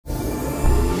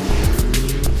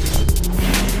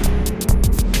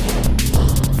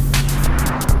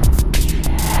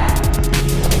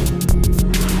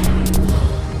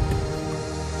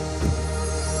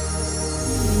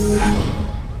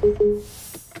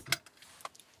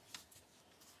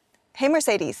Hey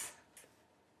Mercedes,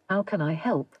 How can I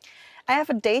help? I have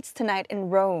a date tonight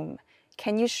in Rome.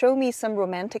 Can you show me some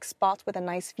romantic spots with a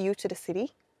nice view to the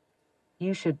city?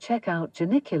 You should check out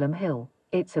Janiculum Hill.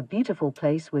 It's a beautiful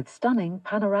place with stunning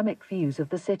panoramic views of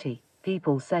the city.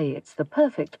 People say it's the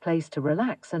perfect place to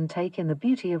relax and take in the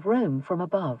beauty of Rome from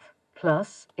above.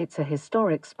 Plus, it's a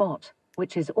historic spot,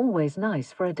 which is always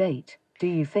nice for a date. Do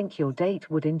you think your date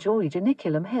would enjoy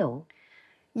Janiculum Hill?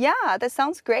 Yeah, that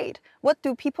sounds great. What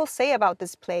do people say about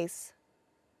this place?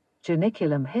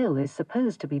 Janiculum Hill is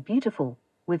supposed to be beautiful,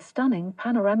 with stunning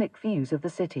panoramic views of the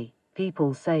city.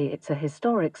 People say it's a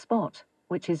historic spot,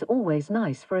 which is always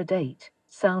nice for a date.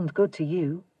 Sound good to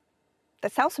you?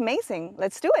 That sounds amazing.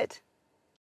 Let's do it.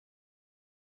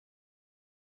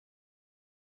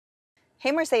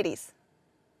 Hey Mercedes,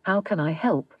 How can I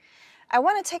help? I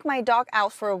want to take my dog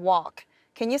out for a walk.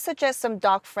 Can you suggest some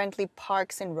dog-friendly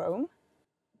parks in Rome?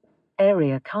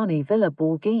 Area Carni Villa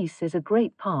Borghese is a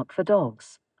great park for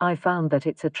dogs. I found that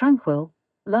it's a tranquil,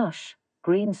 lush,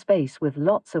 green space with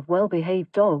lots of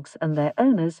well-behaved dogs and their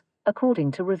owners,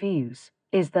 according to reviews.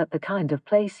 Is that the kind of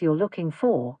place you're looking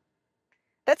for?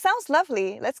 That sounds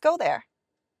lovely. Let's go there.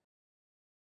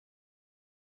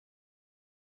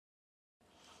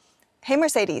 Hey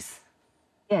Mercedes,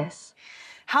 Yes.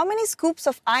 how many scoops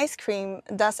of ice cream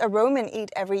does a Roman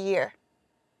eat every year?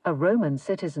 A Roman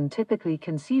citizen typically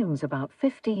consumes about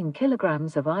 15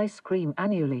 kilograms of ice cream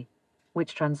annually,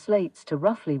 which translates to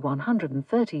roughly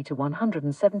 130 to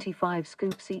 175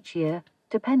 scoops each year,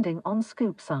 depending on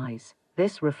scoop size.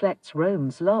 This reflects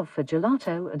Rome's love for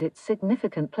gelato and its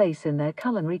significant place in their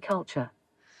culinary culture.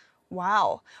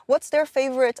 Wow, what's their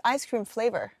favorite ice cream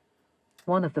flavor?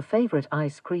 One of the favorite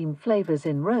ice cream flavors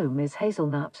in Rome is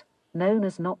hazelnut, known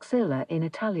as noxilla in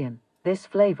Italian. This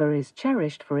flavor is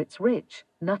cherished for its rich,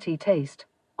 nutty taste,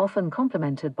 often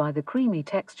complemented by the creamy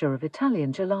texture of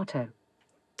Italian gelato.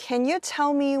 Can you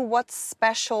tell me what's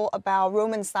special about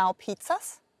Roman-style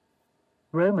pizzas?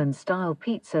 Roman-style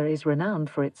pizza is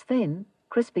renowned for its thin,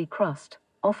 crispy crust,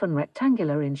 often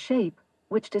rectangular in shape,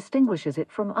 which distinguishes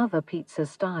it from other pizza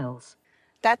styles.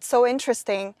 That's so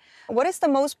interesting. What is the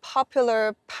most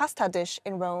popular pasta dish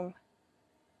in Rome?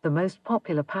 The most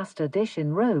popular pasta dish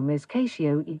in Rome is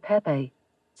cacio e pepe,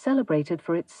 celebrated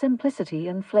for its simplicity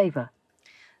and flavor.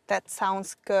 That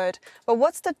sounds good. But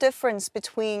what's the difference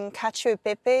between cacio e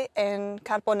pepe and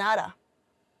carbonara?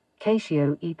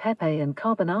 Cacio e pepe and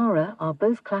carbonara are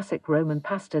both classic Roman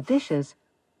pasta dishes,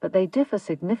 but they differ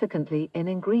significantly in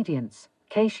ingredients.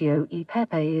 Cacio e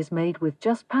pepe is made with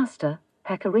just pasta,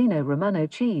 pecorino romano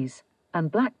cheese, and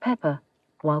black pepper,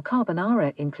 while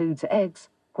carbonara includes eggs,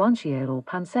 guanciale or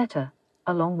pancetta,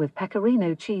 along with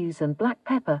pecorino cheese and black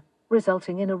pepper,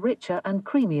 resulting in a richer and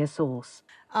creamier sauce.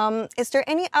 Is there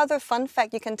any other fun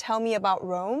fact you can tell me about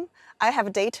Rome? I have a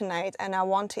date tonight and I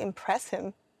want to impress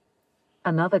him.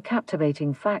 Another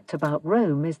captivating fact about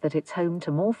Rome is that it's home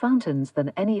to more fountains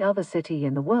than any other city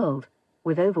in the world,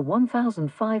 with over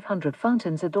 1,500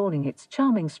 fountains adorning its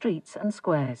charming streets and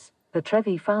squares. The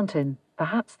Trevi Fountain,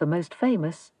 perhaps the most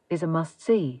famous, is a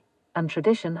must-see, and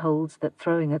tradition holds that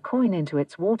throwing a coin into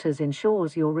its waters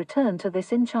ensures your return to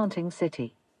this enchanting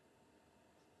city.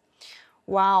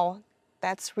 Wow,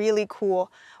 that's really cool.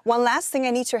 One last thing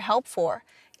I need your help for.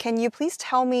 Can you please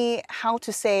tell me how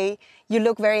to say, "You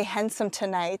look very handsome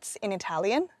tonight" in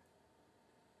Italian?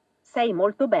 Sei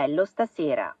molto bello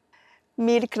stasera.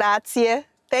 Mille grazie.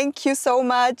 Thank you so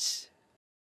much.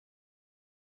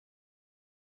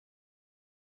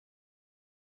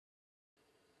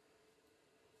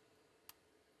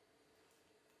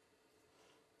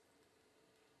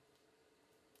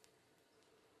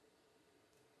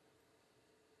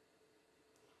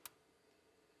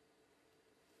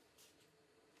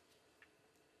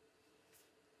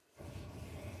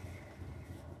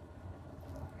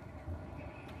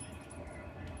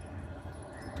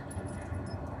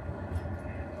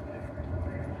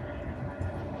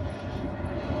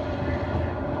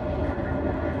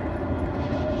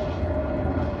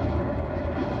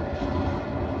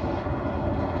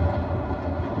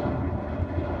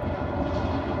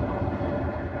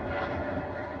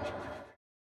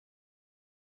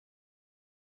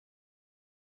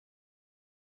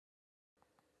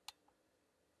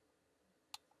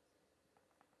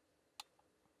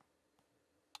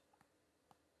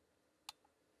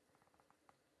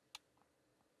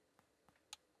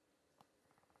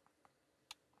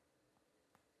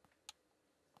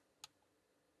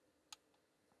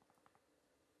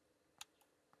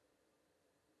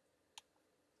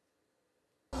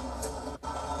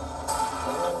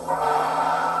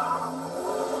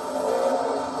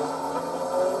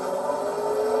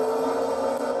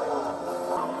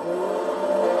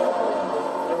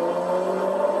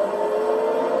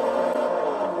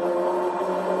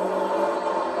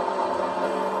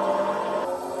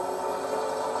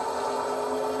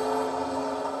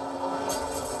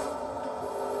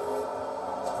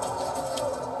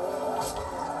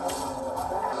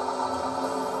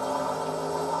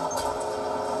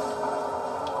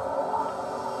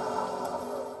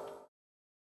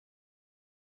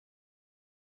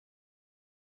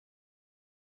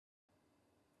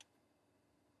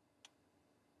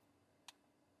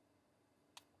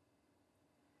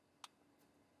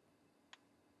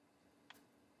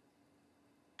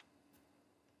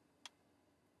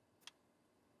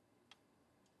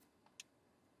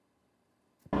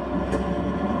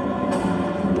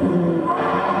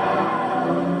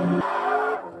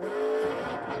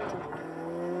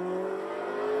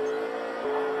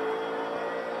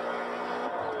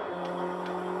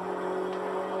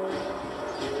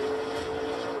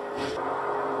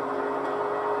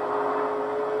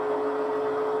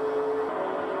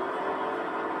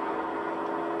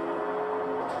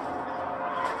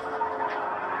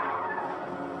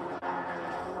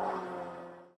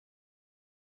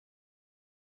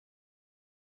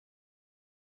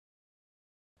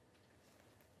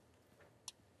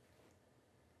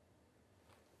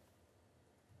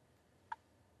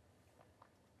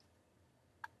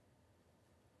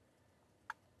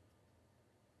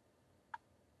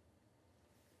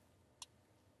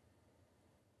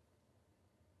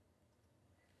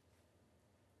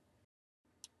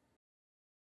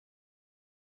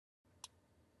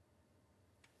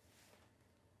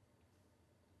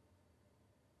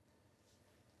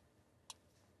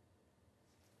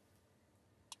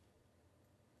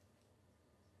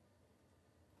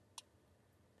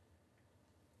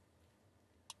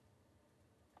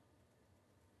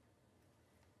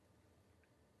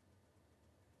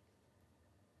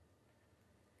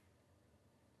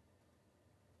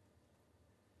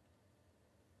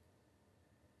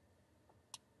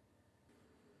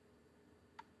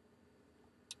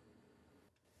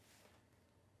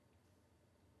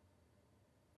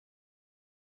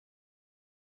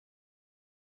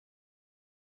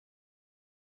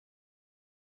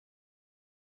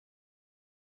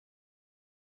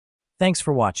 Thanks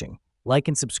for watching. Like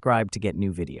and subscribe to get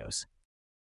new videos.